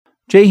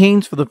Jay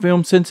Haynes for the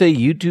Film Sensei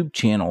YouTube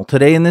channel.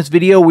 Today in this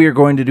video, we are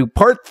going to do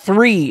part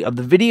 3 of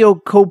the video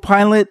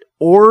Copilot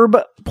ORB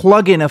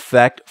Plug-in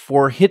effect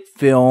for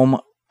HitFilm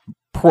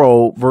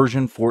Pro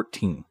version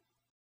 14.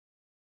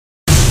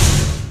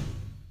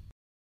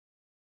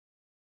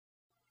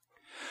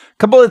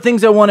 Couple of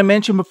things I want to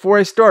mention before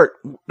I start.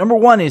 Number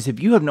one is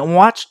if you have not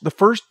watched the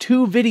first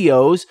 2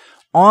 videos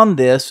on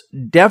this,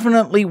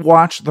 definitely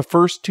watch the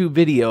first 2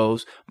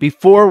 videos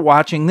before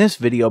watching this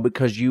video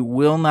because you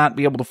will not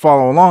be able to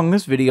follow along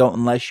this video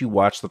unless you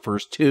watch the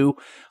first 2.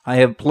 I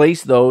have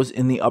placed those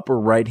in the upper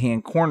right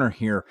hand corner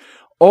here.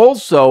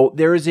 Also,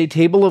 there is a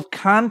table of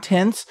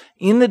contents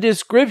in the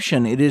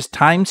description. It is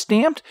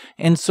time-stamped,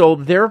 and so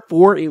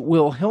therefore it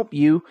will help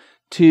you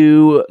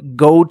to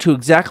go to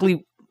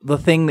exactly the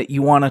thing that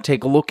you want to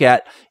take a look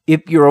at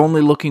if you're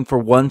only looking for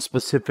one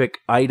specific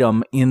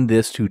item in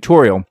this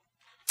tutorial.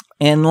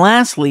 And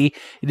lastly,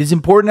 it is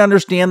important to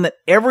understand that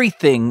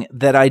everything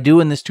that I do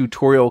in this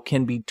tutorial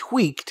can be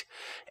tweaked,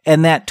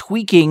 and that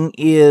tweaking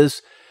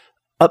is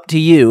up to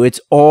you.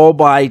 It's all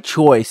by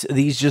choice.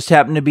 These just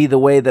happen to be the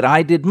way that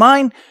I did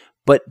mine,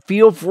 but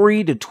feel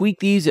free to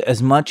tweak these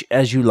as much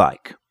as you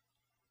like.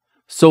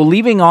 So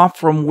leaving off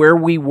from where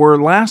we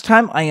were last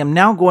time, I am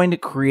now going to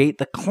create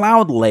the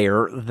cloud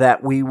layer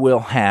that we will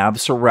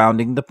have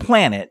surrounding the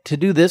planet. To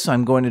do this,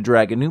 I'm going to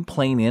drag a new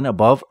plane in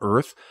above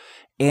Earth,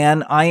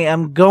 and I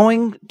am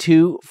going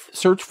to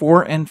search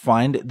for and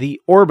find the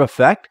orb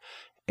effect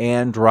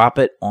and drop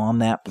it on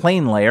that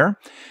plane layer.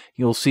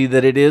 You'll see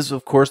that it is,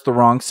 of course, the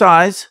wrong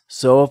size.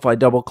 So if I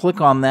double click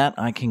on that,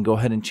 I can go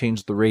ahead and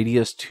change the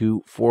radius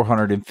to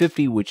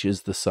 450, which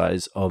is the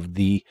size of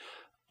the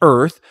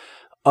Earth.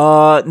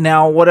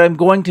 Now, what I'm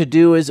going to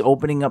do is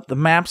opening up the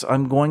maps,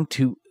 I'm going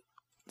to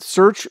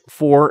search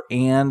for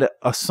and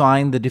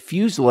assign the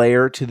diffuse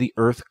layer to the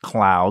Earth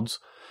clouds.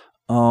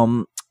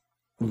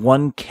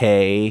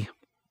 1K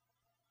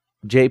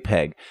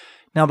JPEG.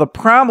 Now the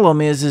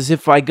problem is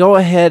if I go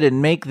ahead and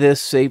make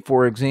this, say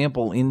for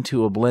example,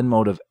 into a blend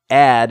mode of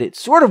add, it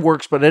sort of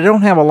works, but I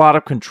don't have a lot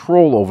of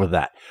control over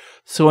that.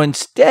 So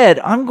instead,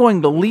 I'm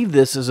going to leave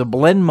this as a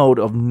blend mode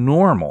of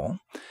normal,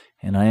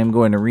 and I am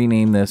going to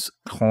rename this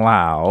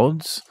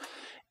clouds,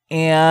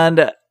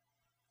 and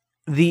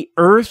the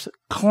Earth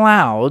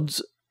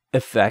clouds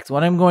effect,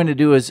 what I'm going to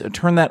do is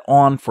turn that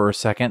on for a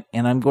second,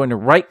 and I'm going to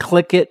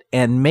right-click it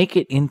and make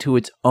it into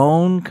its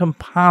own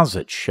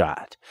composite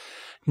shot.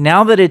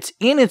 Now that it's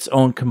in its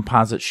own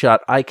composite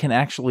shot, I can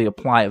actually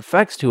apply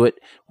effects to it,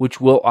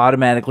 which will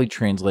automatically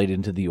translate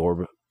into the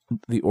ORB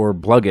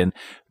plugin.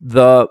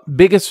 The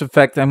biggest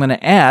effect I'm going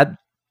to add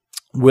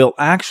will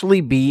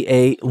actually be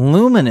a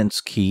luminance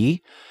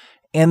key,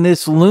 and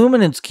this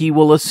luminance key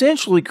will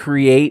essentially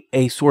create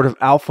a sort of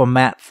alpha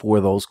matte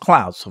for those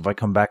clouds. So if I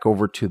come back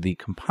over to the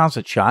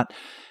composite shot,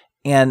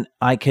 and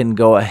I can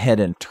go ahead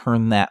and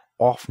turn that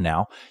off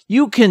now,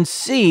 you can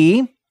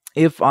see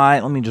if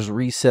let me just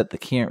reset the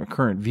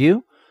current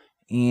view,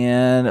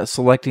 and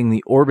selecting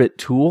the orbit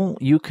tool,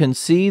 you can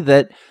see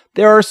that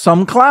there are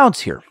some clouds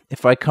here.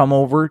 If I come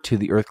over to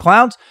the Earth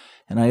clouds,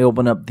 and I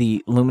open up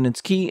the luminance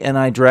key, and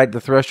I drag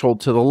the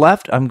threshold to the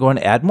left, I'm going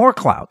to add more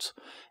clouds.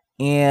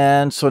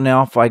 And so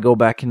now if I go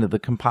back into the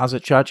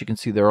composite shot, you can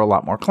see there are a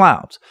lot more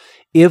clouds.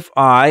 If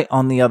I,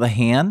 on the other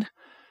hand,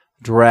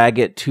 drag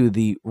it to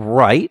the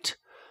right,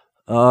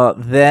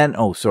 then,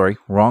 oh, sorry,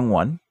 wrong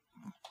one.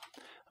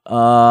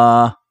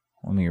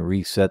 Let me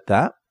reset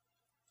that.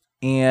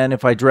 And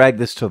if I drag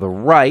this to the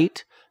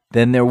right,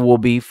 then there will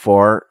be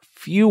far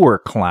fewer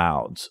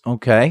clouds,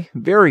 okay?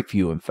 Very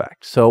few, in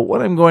fact. So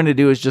what I'm going to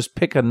do is just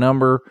pick a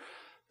number,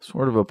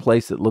 sort of a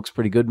place that looks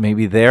pretty good,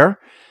 maybe there.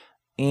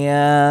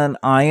 And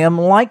I am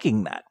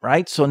liking that,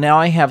 right? So now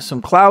I have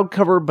some cloud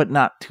cover, but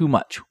not too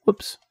much.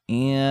 Whoops.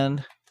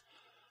 And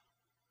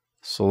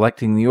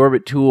selecting the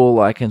orbit tool,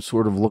 I can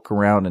sort of look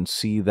around and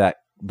see that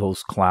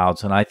those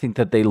clouds, and I think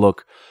that they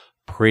look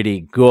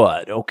pretty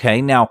good.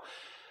 Okay, now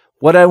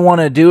what I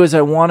want to do is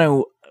I want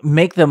to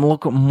make them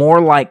look more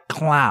like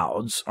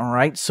clouds. All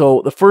right,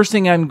 so the first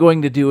thing I'm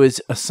going to do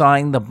is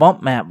assign the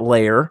bump map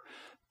layer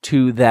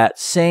to that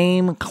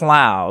same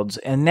clouds,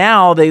 and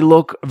now they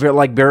look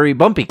like very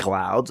bumpy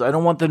clouds. I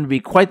don't want them to be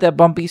quite that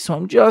bumpy, so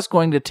I'm just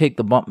going to take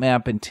the bump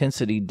map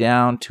intensity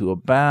down to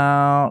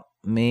about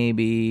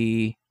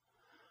maybe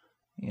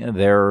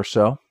there or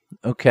so.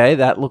 Okay,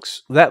 that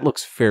looks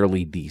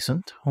fairly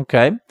decent.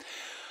 Okay,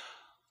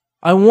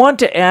 I want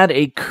to add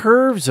a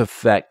curves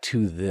effect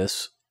to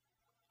this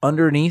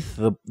underneath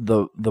the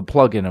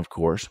plugin, of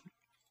course,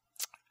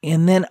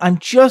 and then I'm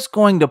just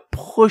going to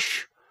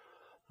push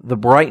the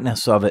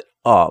brightness of it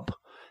up,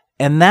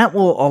 and that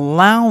will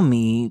allow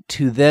me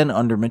to then,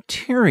 under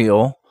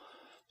material,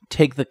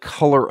 take the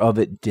color of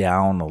it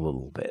down a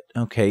little bit,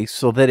 okay,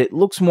 so that it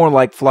looks more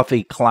like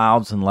fluffy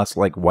clouds and less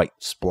like white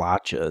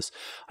splotches.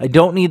 I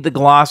don't need the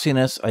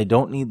glossiness, I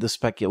don't need the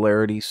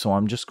specularity, so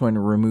I'm just going to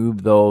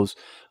remove those.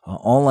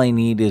 All I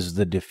need is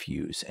the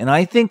diffuse, and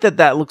I think that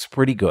that looks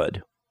pretty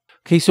good.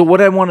 Okay, so what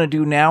I want to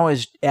do now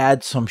is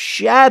add some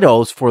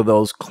shadows for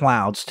those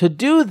clouds. To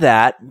do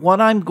that,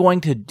 what I'm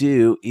going to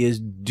do is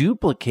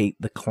duplicate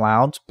the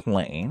clouds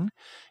plane,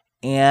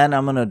 and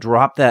I'm going to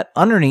drop that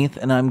underneath,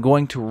 and I'm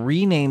going to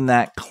rename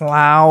that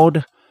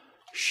cloud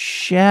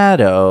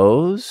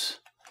shadows.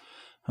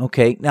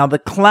 Okay, now the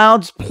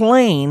clouds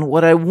plane,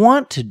 what I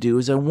want to do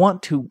is I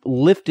want to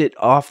lift it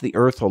off the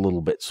earth a little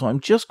bit. So I'm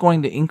just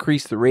going to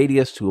increase the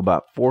radius to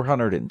about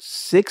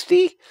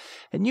 460.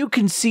 And you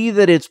can see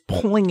that it's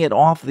pulling it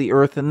off the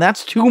earth, and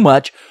that's too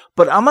much.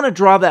 But I'm going to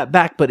draw that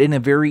back, but in a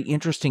very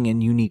interesting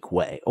and unique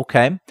way.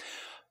 Okay,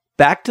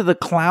 back to the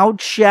cloud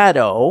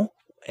shadow.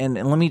 And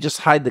let me just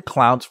hide the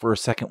clouds for a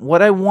second.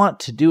 What I want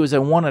to do is I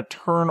want to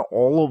turn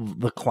all of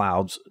the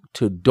clouds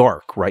to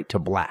dark, right, to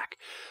black.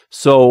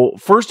 So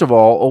first of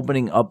all,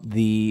 opening up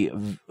the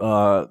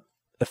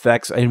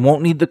effects, I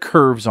won't need the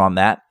curves on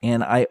that.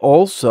 And I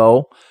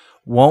also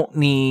won't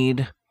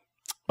need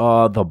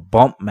the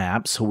bump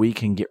map, so we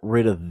can get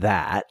rid of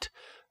that.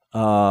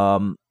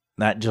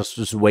 That just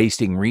is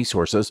wasting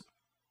resources.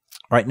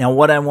 Right, now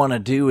what I want to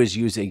do is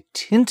use a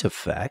tint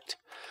effect.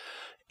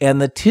 And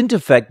the tint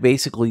effect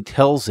basically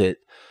tells it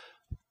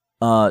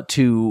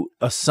to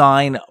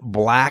assign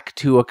black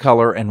to a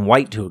color and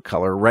white to a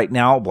color. Right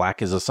now,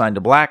 black is assigned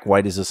to black,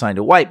 white is assigned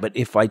to white. But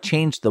if I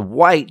change the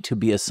white to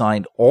be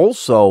assigned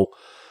also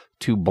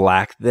to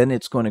black, then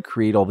it's going to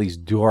create all these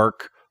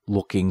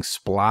dark-looking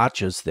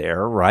splotches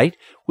there, right?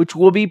 Which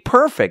will be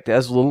perfect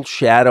as little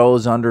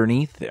shadows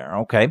underneath there,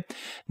 okay?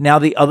 Now,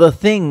 the other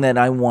thing that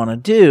I want to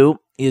do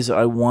is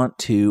I want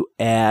to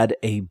add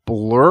a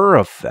blur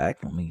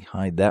effect. Let me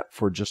hide that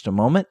for just a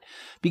moment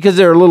because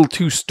they're a little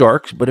too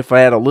stark. But if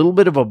I add a little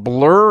bit of a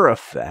blur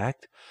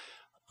effect,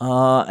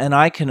 and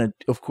I can,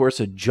 of course,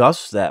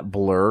 adjust that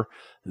blur,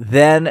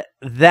 then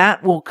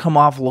that will come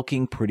off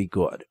looking pretty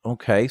good.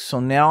 Okay, so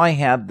now I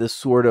have this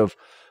sort of,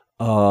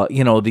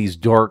 these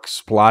dark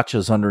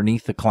splotches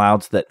underneath the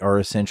clouds that are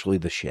essentially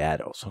the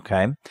shadows.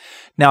 Okay,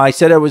 now I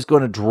said I was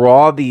going to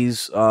draw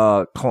these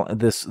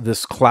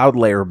this cloud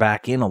layer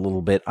back in a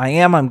little bit.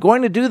 I'm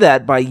going to do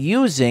that by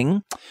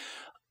using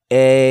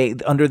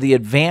under the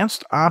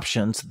advanced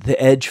options,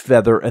 the edge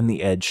feather and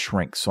the edge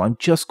shrink. So I'm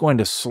just going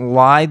to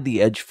slide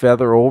the edge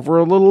feather over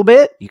a little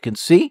bit. You can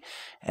see.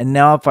 And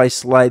now if I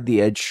slide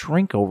the edge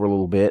shrink over a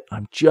little bit,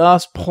 I'm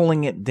just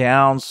pulling it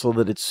down so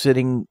that it's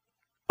sitting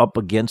up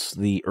against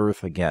the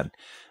earth again.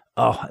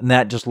 Oh, and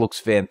that just looks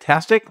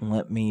fantastic.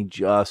 Let me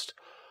just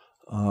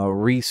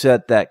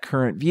reset that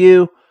current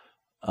view.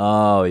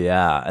 Oh,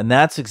 yeah. And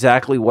that's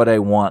exactly what I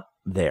want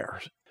there.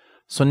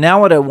 So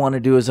now what I want to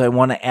do is I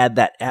want to add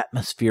that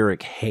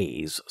atmospheric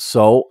haze.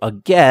 So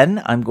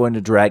again, I'm going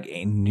to drag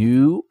a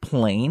new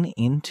plane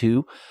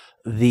into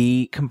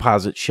the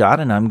composite shot,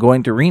 and I'm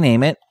going to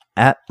rename it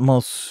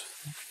Atmospheric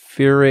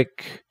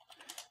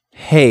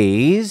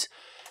Haze.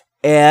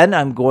 And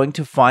I'm going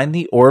to find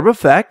the orb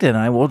effect, and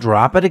I will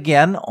drop it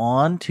again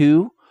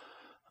onto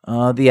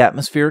the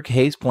atmospheric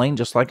haze plane,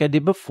 just like I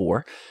did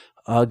before.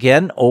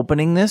 Again,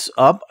 opening this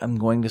up, I'm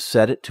going to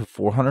set it to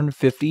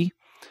 450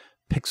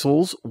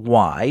 pixels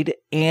wide,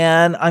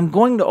 and I'm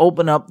going to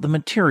open up the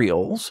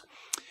materials.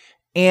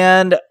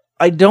 And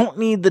I don't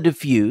need the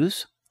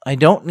diffuse, I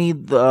don't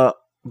need the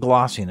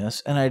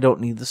glossiness, and I don't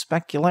need the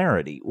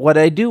specularity. What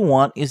I do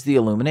want is the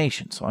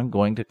illumination. So I'm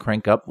going to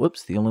crank up,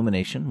 the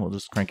illumination. We'll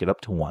just crank it up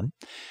to 1.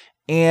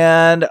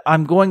 And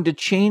I'm going to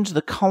change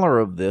the color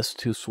of this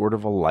to sort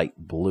of a light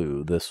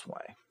blue this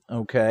way.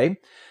 Okay.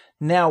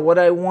 Now what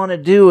I want to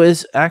do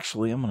is,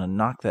 actually, I'm going to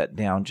knock that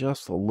down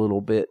just a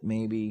little bit,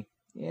 maybe.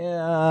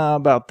 Yeah,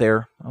 about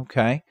there.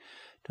 Okay.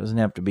 Doesn't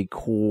have to be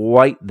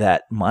quite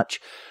that much.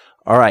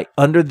 All right,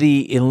 under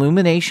the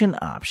illumination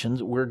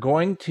options, we're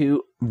going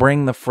to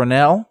bring the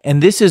Fresnel, and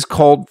this is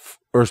called,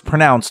 or is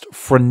pronounced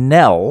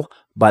Fresnel.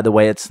 By the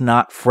way, it's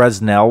not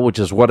Fresnel, which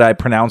is what I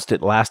pronounced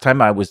it last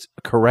time. I was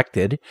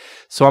corrected.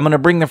 So I'm going to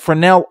bring the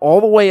Fresnel all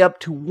the way up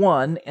to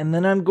 1, and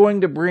then I'm going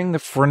to bring the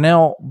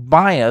Fresnel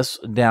bias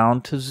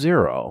down to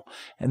 0.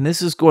 And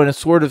this is going to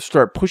sort of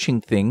start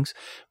pushing things.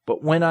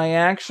 But when I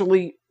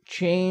actually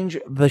change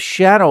the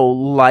shadow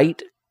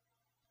light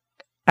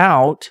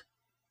out,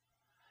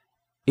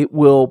 it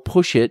will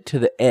push it to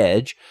the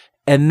edge.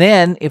 And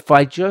then if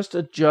I just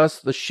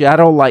adjust the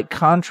shadow light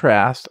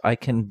contrast, I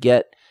can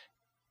get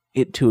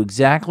it to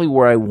exactly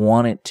where I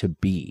want it to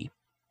be.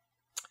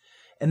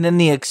 And then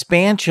the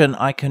expansion,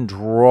 I can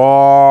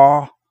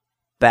draw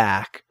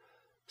back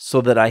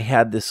so that I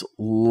had this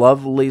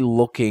lovely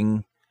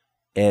looking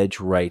edge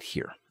right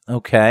here.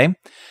 Okay.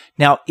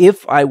 Now,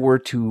 if I were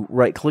to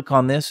right click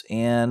on this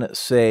and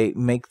say,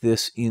 make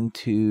this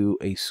into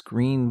a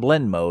screen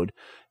blend mode,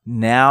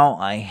 now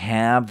I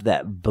have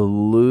that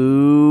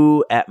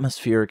blue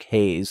atmospheric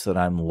haze that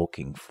I'm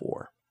looking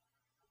for.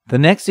 The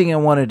next thing I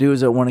want to do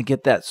is I want to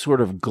get that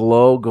sort of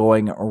glow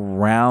going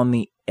around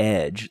the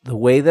edge. The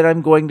way that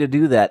I'm going to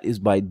do that is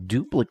by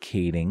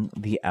duplicating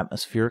the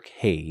atmospheric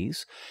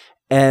haze.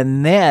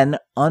 And then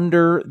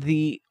under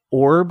the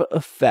orb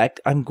effect,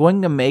 I'm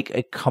going to make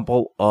a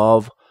couple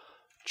of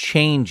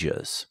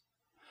changes.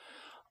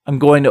 I'm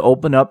going to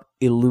open up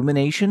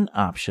Illumination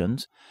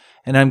Options,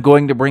 and I'm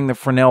going to bring the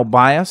Fresnel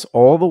bias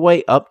all the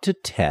way up to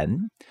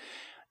 10,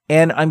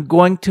 and I'm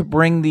going to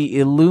bring the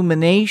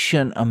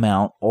illumination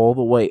amount all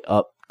the way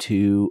up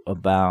to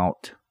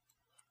about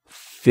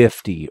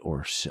 50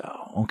 or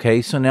so.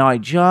 Okay, so now I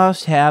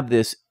just have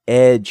this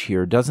edge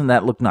here. Doesn't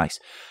that look nice?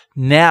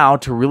 Now,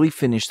 to really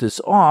finish this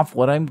off,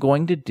 what I'm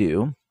going to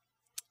do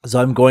is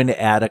I'm going to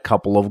add a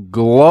couple of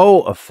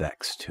glow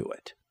effects to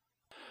it.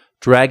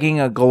 Dragging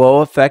a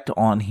glow effect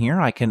on here,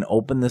 I can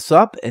open this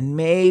up and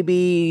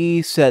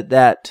maybe set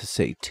that to,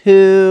 say,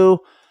 2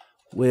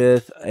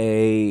 with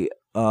a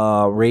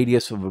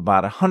radius of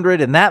about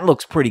 100, and that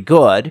looks pretty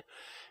good.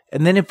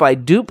 And then if I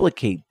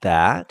duplicate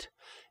that,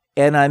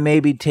 and I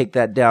maybe take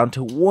that down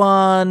to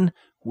 1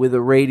 with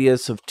a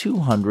radius of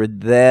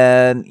 200,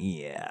 then,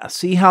 yeah,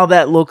 see how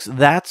that looks?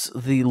 That's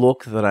the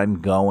look that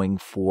I'm going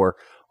for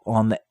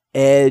on the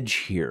edge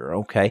here,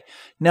 okay?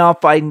 Now,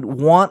 if I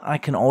want, I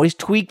can always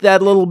tweak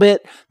that a little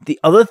bit. The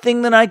other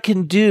thing that I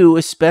can do,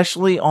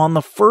 especially on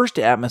the first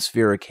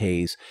atmospheric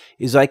haze,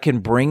 is I can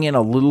bring in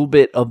a little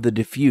bit of the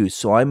diffuse.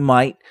 So I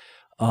might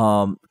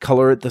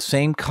color it the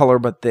same color,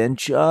 but then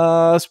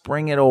just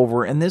bring it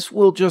over, and this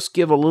will just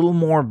give a little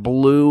more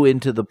blue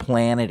into the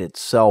planet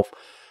itself,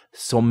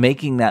 so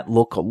making that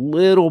look a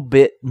little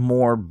bit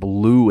more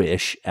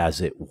bluish,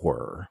 as it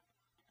were.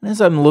 As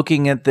I'm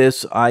looking at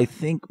this, I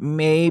think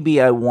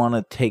maybe I want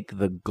to take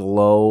the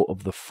glow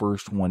of the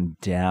first one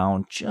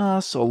down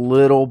just a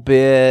little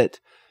bit.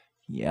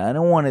 Yeah, I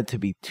don't want it to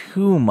be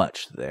too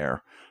much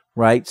there,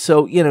 right?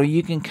 So,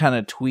 you can kind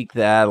of tweak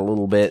that a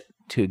little bit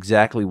to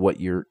exactly what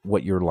you're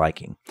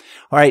liking.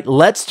 All right,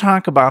 let's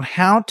talk about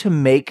how to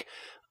make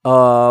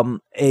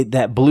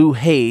that blue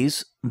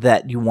haze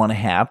that you want to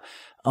have.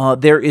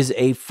 There is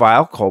a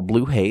file called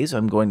Blue Haze.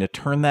 I'm going to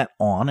turn that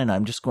on, and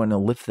I'm just going to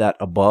lift that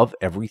above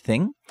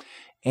everything.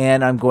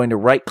 And I'm going to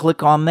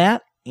right-click on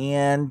that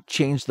and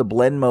change the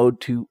blend mode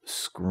to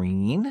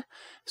screen.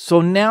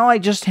 So now I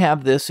just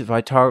have this. If I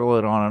toggle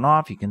it on and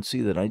off, you can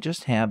see that I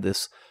just have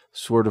this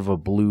sort of a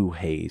blue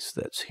haze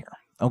that's here.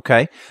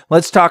 Okay,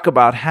 let's talk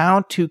about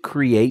how to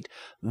create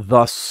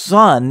the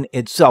sun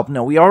itself.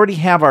 Now, we already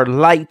have our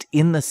light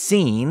in the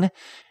scene.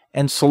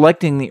 And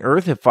selecting the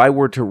Earth, if I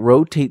were to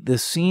rotate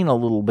this scene a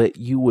little bit,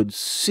 you would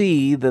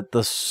see that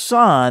the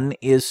sun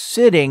is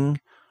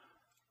sitting,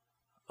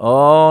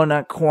 oh,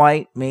 not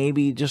quite,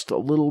 maybe just a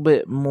little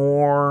bit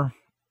more.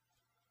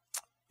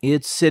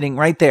 It's sitting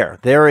right there.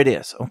 There it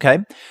is, okay?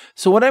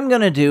 So what I'm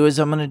going to do is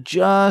I'm going to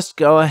just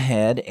go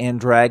ahead and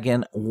drag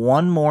in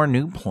one more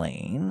new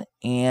plane,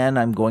 and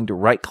I'm going to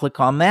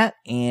right-click on that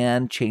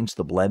and change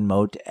the blend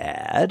mode to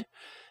add.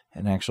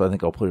 And actually, I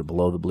think I'll put it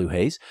below the blue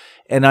haze.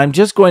 And I'm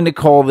just going to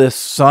call this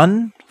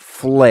Sun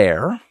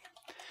Flare.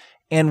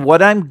 And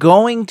what I'm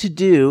going to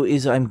do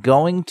is I'm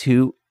going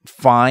to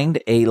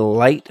find a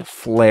light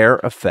flare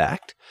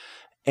effect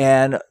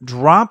and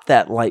drop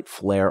that light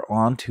flare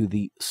onto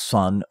the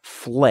sun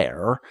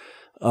flare.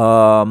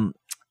 And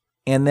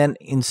then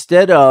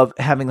instead of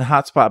having the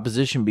hotspot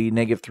position be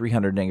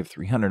 -300,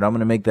 -300, I'm going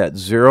to make that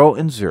 0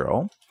 and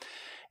 0.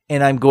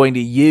 And I'm going to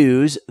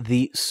use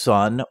the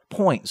sun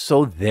point.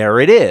 So there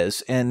it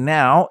is. And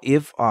now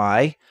if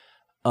I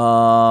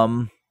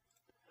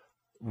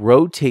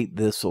rotate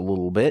this a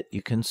little bit,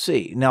 you can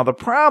see. Now the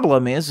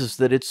problem is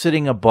that it's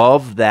sitting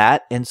above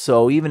that. And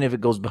so even if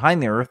it goes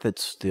behind the Earth,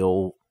 it's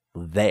still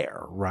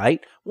there,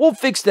 right? We'll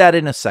fix that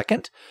in a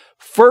second.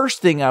 First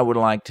thing I would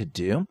like to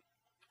do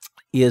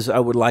is I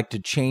would like to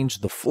change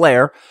the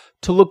flare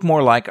to look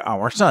more like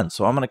our sun.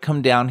 So I'm going to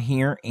come down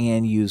here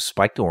and use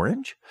spiked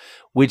orange,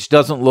 which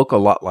doesn't look a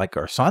lot like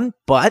our sun.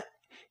 But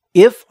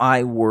if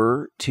I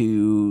were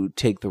to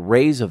take the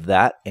rays of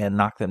that and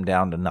knock them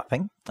down to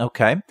nothing,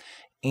 okay,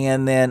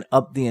 and then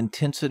up the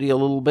intensity a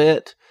little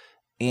bit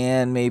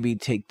and maybe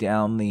take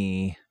down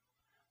the,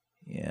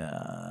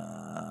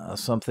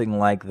 something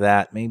like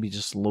that, maybe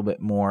just a little bit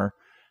more.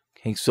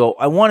 Okay, so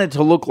I want it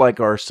to look like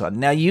our sun.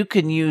 Now you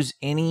can use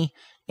any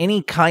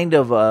kind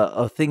of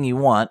a thing you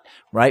want,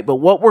 right? But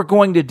what we're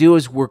going to do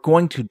is we're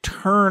going to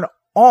turn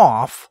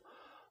off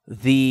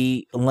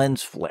the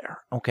lens flare.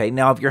 Okay,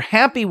 now if you're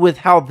happy with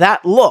how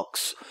that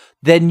looks,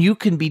 then you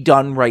can be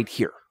done right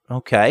here.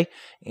 Okay,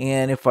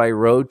 and if I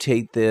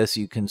rotate this,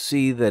 you can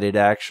see that it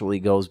actually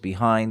goes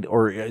behind,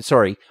 or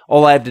sorry,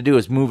 all I have to do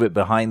is move it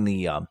behind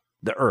the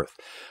Earth.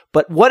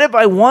 But what if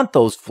I want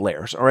those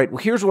flares? All right,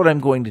 well, here's what I'm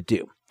going to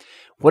do.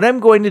 What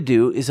I'm going to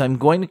do is I'm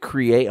going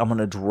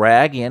to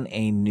drag in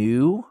a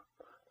new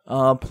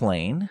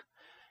plane,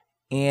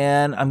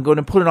 and I'm going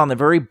to put it on the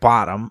very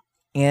bottom.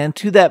 And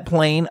to that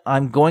plane,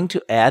 I'm going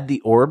to add the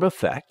orb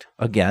effect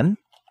again,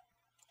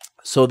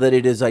 so that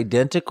it is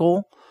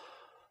identical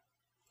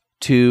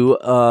to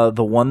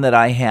the one that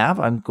I have.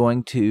 I'm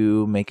going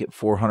to make it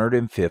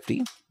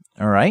 450.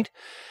 All right.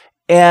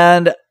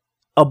 And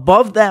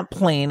above that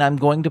plane, I'm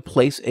going to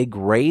place a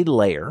gray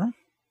layer.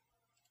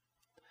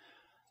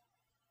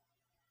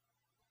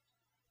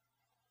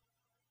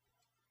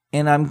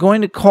 And I'm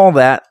going to call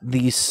that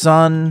the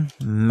sun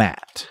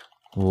matte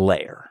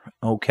layer.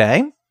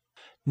 Okay.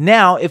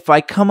 Now, if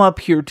I come up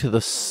here to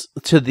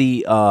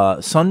the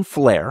sun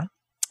flare,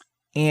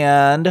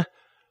 and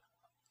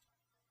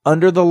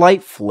under the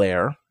light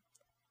flare,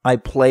 I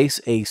place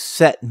a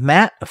set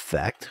matte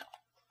effect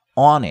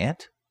on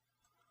it,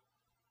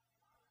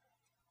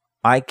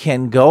 I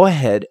can go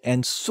ahead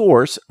and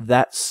source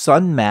that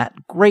sun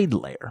matte grade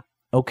layer.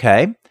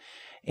 Okay,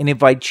 and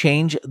if I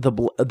change the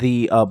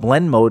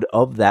blend mode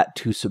of that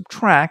to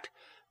subtract,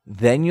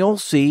 then you'll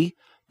see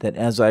that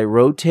as I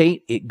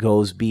rotate, it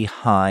goes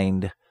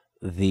behind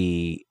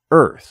the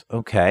earth.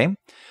 Okay,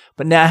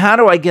 but now how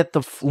do I get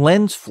the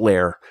lens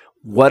flare?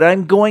 What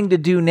I'm going to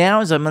do now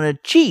is I'm going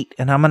to cheat,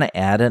 and I'm going to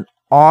add an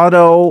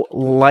auto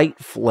light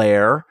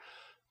flare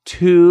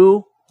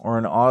to, or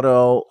an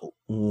auto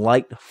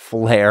light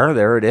flare,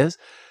 there it is,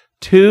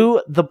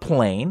 to the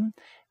plane,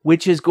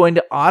 which is going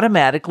to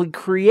automatically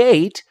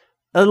create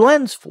a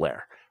lens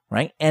flare,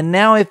 right? And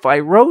now if I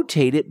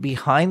rotate it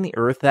behind the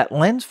earth, that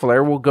lens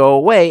flare will go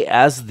away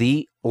as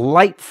the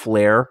light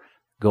flare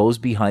goes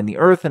behind the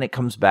earth and it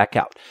comes back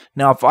out.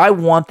 Now, if I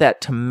want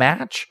that to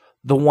match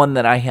the one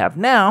that I have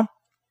now,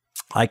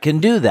 I can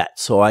do that.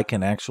 So I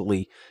can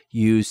actually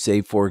use,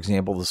 say, for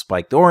example, the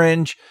spiked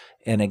orange.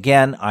 And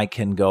again, I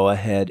can go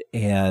ahead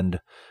and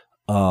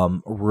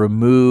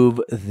remove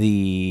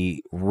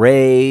the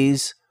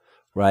rays,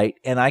 right?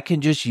 And I can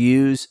just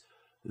use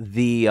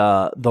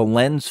the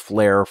lens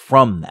flare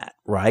from that,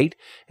 right?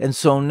 And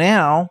so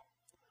now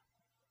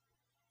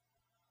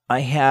I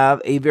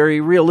have a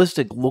very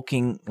realistic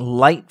looking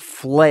light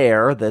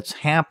flare that's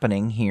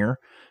happening here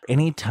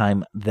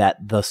anytime that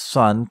the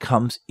sun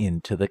comes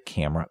into the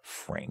camera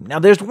frame. Now,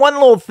 there's one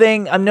little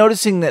thing. I'm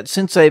noticing that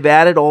since I've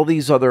added all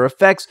these other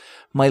effects,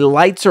 my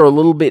lights are a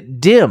little bit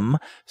dim,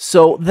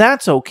 so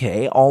that's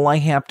okay. All I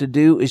have to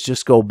do is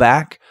just go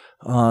back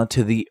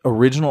to the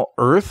original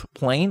Earth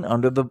plane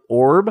under the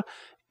orb,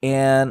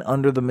 and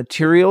under the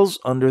materials,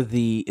 under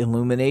the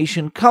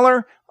illumination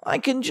color, I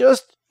can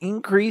just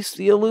increase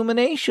the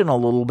illumination a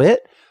little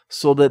bit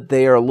so that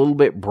they are a little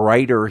bit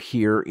brighter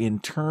here in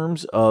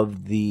terms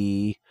of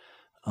the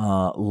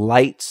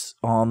lights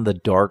on the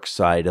dark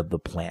side of the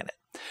planet.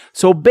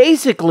 So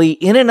basically,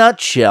 in a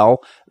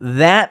nutshell,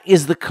 that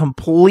is the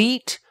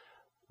complete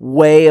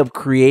way of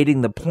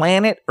creating the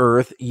planet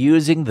Earth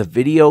using the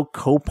Video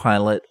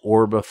Copilot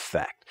Orb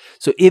effect.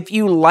 So if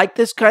you like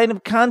this kind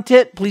of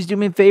content, please do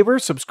me a favor,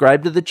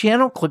 subscribe to the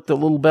channel, click the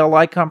little bell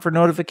icon for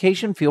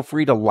notification. Feel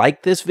free to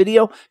like this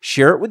video,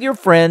 share it with your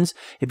friends.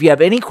 If you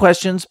have any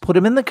questions, put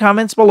them in the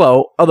comments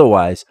below.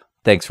 Otherwise,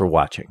 thanks for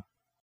watching.